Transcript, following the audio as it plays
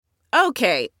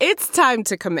Okay, it's time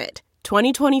to commit.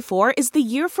 2024 is the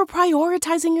year for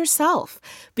prioritizing yourself.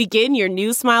 Begin your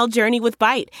new smile journey with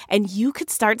Byte, and you could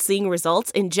start seeing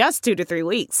results in just 2 to 3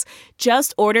 weeks.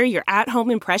 Just order your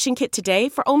at-home impression kit today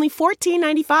for only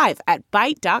 $14.95 at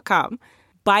Byte.com.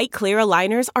 Byte Clear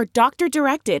aligners are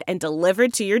doctor-directed and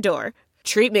delivered to your door.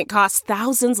 Treatment costs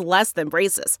thousands less than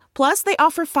braces. Plus, they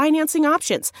offer financing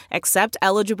options, accept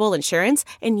eligible insurance,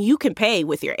 and you can pay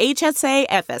with your HSA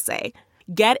FSA.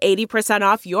 Get 80%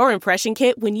 off your impression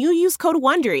kit when you use code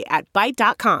WONDERY at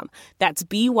Byte.com. That's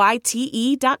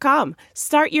BYTE.com.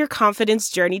 Start your confidence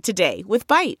journey today with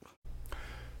Byte.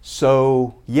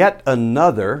 So, yet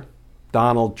another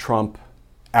Donald Trump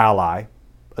ally,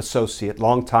 associate,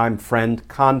 longtime friend,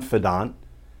 confidant,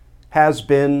 has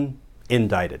been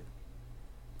indicted.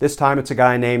 This time it's a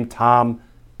guy named Tom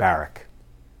Barrack.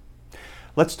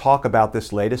 Let's talk about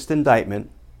this latest indictment,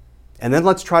 and then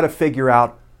let's try to figure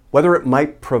out whether it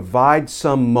might provide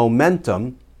some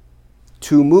momentum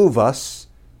to move us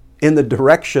in the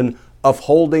direction of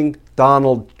holding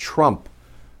Donald Trump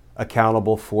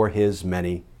accountable for his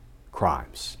many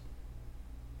crimes.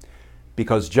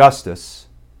 Because justice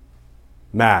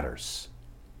matters.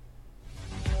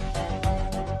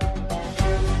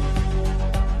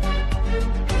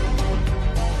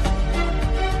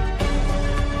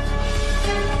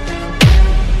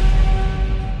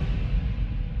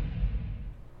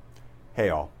 Hey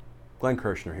all, Glenn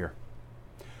Kirshner here.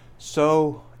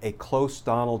 So, a close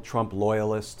Donald Trump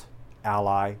loyalist,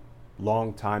 ally,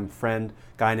 longtime friend,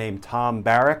 guy named Tom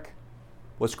Barrack,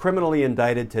 was criminally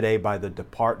indicted today by the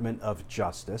Department of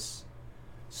Justice,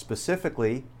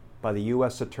 specifically by the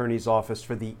U.S. Attorney's Office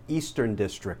for the Eastern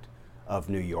District of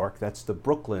New York. That's the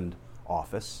Brooklyn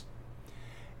office.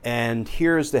 And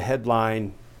here's the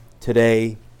headline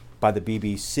today by the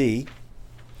BBC.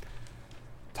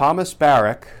 Thomas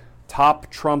Barrack, top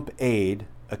Trump aide,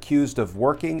 accused of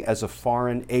working as a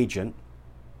foreign agent.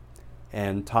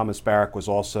 And Thomas Barrack was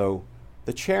also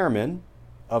the chairman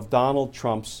of Donald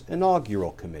Trump's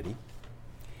inaugural committee.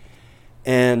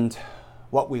 And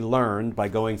what we learned by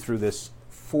going through this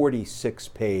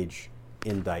 46-page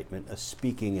indictment, a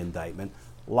speaking indictment,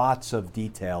 lots of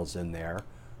details in there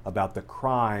about the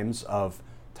crimes of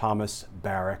Thomas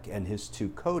Barrack and his two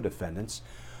co-defendants,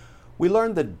 we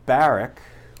learned that Barrack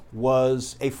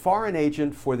was a foreign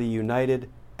agent for the United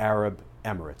Arab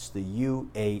Emirates, the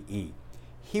UAE.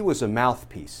 He was a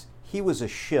mouthpiece. He was a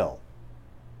shill.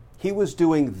 He was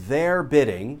doing their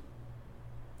bidding.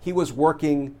 He was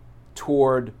working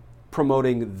toward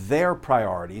promoting their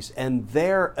priorities and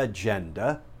their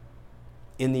agenda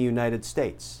in the United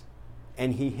States.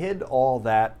 And he hid all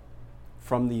that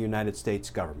from the United States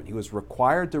government. He was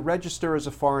required to register as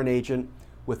a foreign agent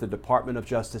with the Department of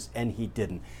Justice, and he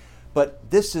didn't.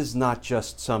 But this is not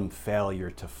just some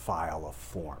failure to file a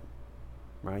form,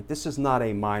 right? This is not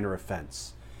a minor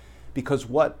offense. Because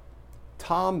what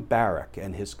Tom Barrack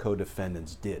and his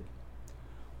co-defendants did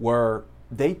were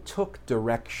they took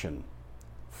direction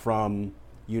from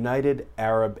United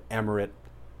Arab Emirate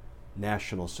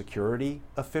national security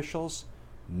officials,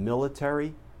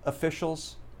 military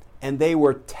officials, and they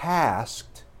were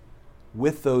tasked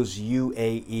with those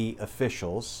UAE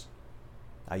officials.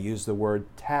 I use the word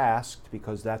tasked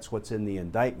because that's what's in the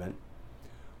indictment,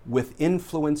 with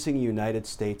influencing United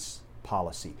States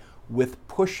policy, with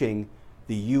pushing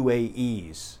the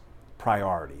UAE's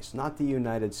priorities, not the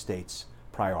United States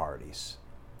priorities.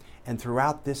 And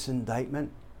throughout this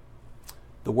indictment,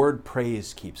 the word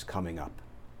praise keeps coming up.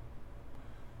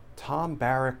 Tom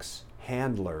Barrack's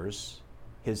handlers,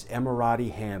 his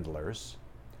Emirati handlers,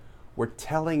 were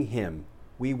telling him,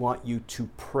 we want you to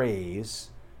praise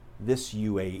this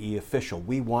UAE official.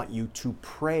 We want you to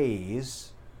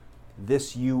praise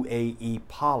this UAE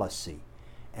policy.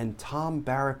 And Tom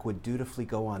Barrack would dutifully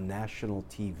go on national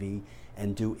TV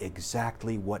and do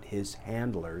exactly what his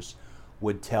handlers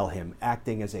would tell him,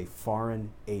 acting as a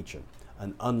foreign agent,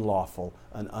 an unlawful,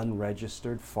 an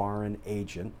unregistered foreign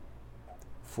agent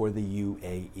for the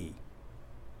UAE.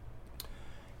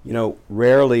 You know,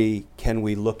 rarely can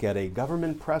we look at a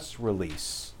government press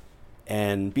release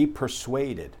and be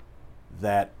persuaded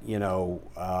that,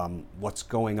 what's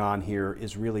going on here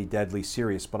is really deadly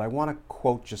serious. But I want to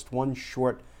quote just one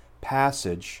short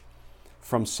passage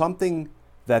from something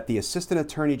that the Assistant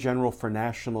Attorney General for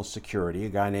National Security, a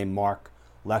guy named Mark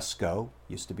Lesko,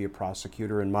 used to be a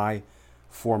prosecutor in my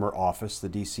former office, the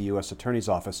DC U.S. Attorney's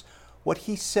Office, what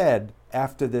he said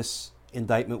after this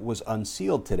indictment was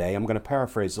unsealed today. I'm going to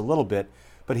paraphrase a little bit,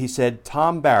 but he said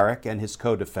Tom Barrack and his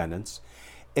co-defendants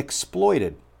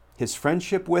exploited his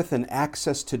friendship with and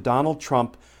access to Donald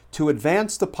Trump to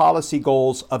advance the policy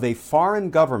goals of a foreign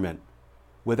government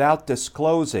without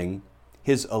disclosing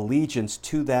his allegiance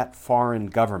to that foreign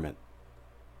government.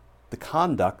 The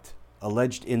conduct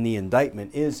alleged in the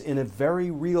indictment is, in a very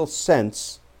real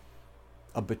sense,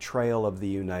 a betrayal of the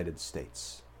United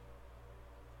States.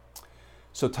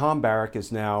 So Tom Barrack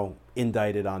is now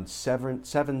indicted on seven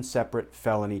separate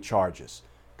felony charges: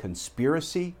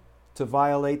 conspiracy to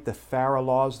violate the FARA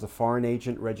laws, the Foreign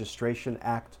Agent Registration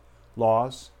Act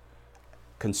laws,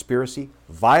 conspiracy,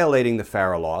 violating the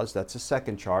FARA laws, that's a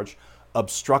second charge,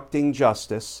 obstructing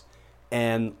justice,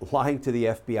 and lying to the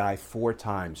FBI 4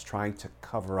 times, trying to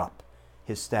cover up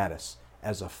his status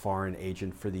as a foreign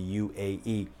agent for the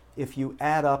UAE. If you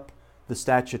add up the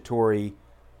statutory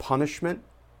punishment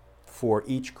for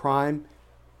each crime,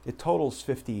 it totals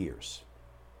 50 years.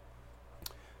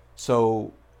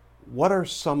 So what are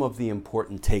some of the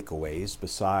important takeaways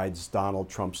besides Donald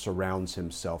Trump surrounds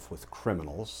himself with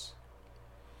criminals?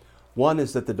 One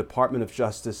is that the Department of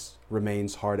Justice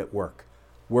remains hard at work.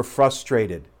 We're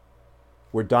frustrated.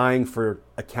 We're dying for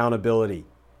accountability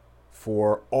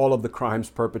for all of the crimes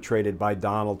perpetrated by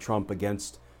Donald Trump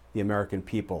against the American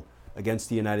people, against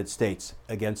the United States,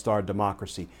 against our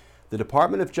democracy. The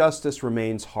Department of Justice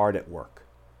remains hard at work.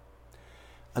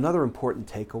 Another important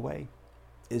takeaway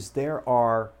is there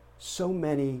are so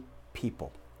many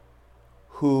people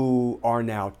who are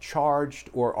now charged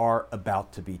or are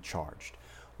about to be charged.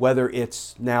 Whether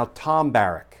it's now Tom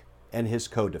Barrack and his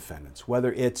co-defendants,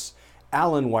 whether it's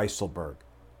Allen Weisselberg,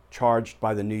 charged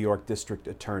by the New York District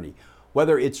Attorney,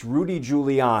 whether it's Rudy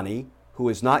Giuliani, who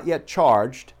is not yet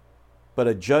charged, but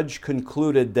a judge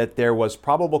concluded that there was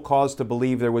probable cause to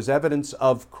believe there was evidence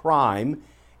of crime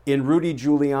in Rudy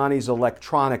Giuliani's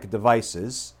electronic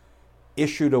devices,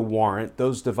 issued a warrant.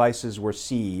 Those devices were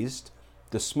seized.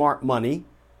 The smart money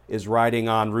is riding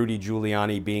on Rudy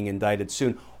Giuliani being indicted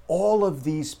soon. All of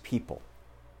these people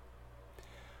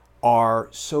are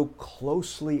so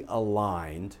closely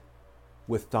aligned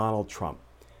with Donald Trump.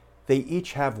 They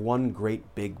each have one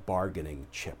great big bargaining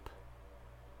chip,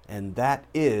 and that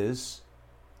is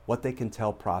what they can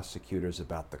tell prosecutors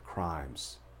about the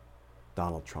crimes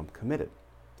Donald Trump committed.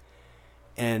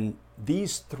 And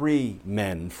these 3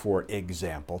 men, for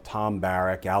example, Tom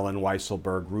Barrack, Allen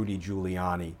Weisselberg, Rudy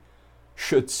Giuliani,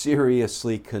 should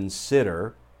seriously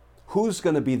consider who's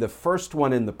going to be the first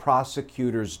one in the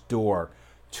prosecutor's door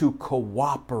to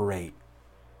cooperate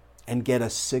and get a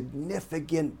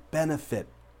significant benefit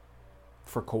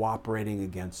for cooperating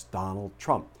against Donald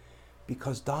Trump.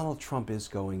 Because Donald Trump is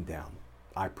going down,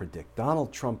 I predict.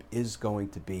 Donald Trump is going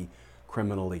to be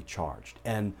criminally charged.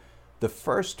 And the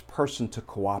first person to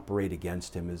cooperate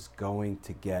against him is going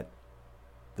to get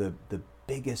the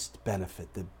biggest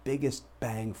benefit, the biggest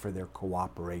bang for their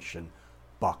cooperation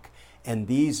buck. And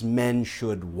these men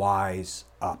should wise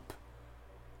up.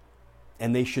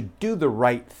 And they should do the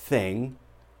right thing,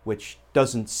 which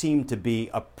doesn't seem to be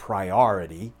a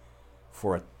priority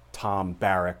for a Tom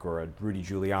Barrack or a Rudy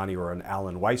Giuliani or an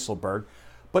Allen Weisselberg.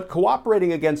 But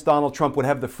cooperating against Donald Trump would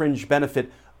have the fringe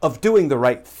benefit of doing the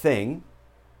right thing,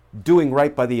 doing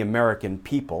right by the American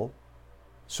people,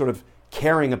 sort of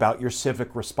caring about your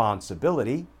civic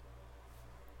responsibility.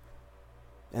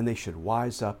 And they should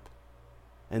wise up,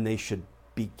 and they should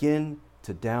begin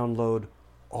to download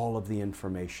all of the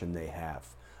information they have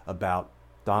about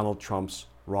Donald Trump's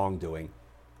wrongdoing.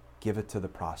 Give it to the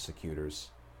prosecutors,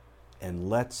 and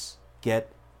let's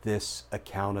get this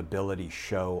accountability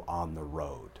show on the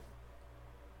road.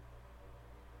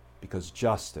 Because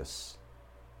justice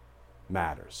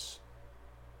matters.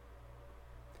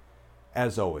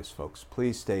 As always, folks,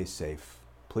 please stay safe.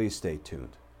 Please stay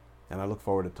tuned. And I look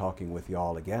forward to talking with you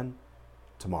all again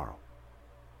tomorrow.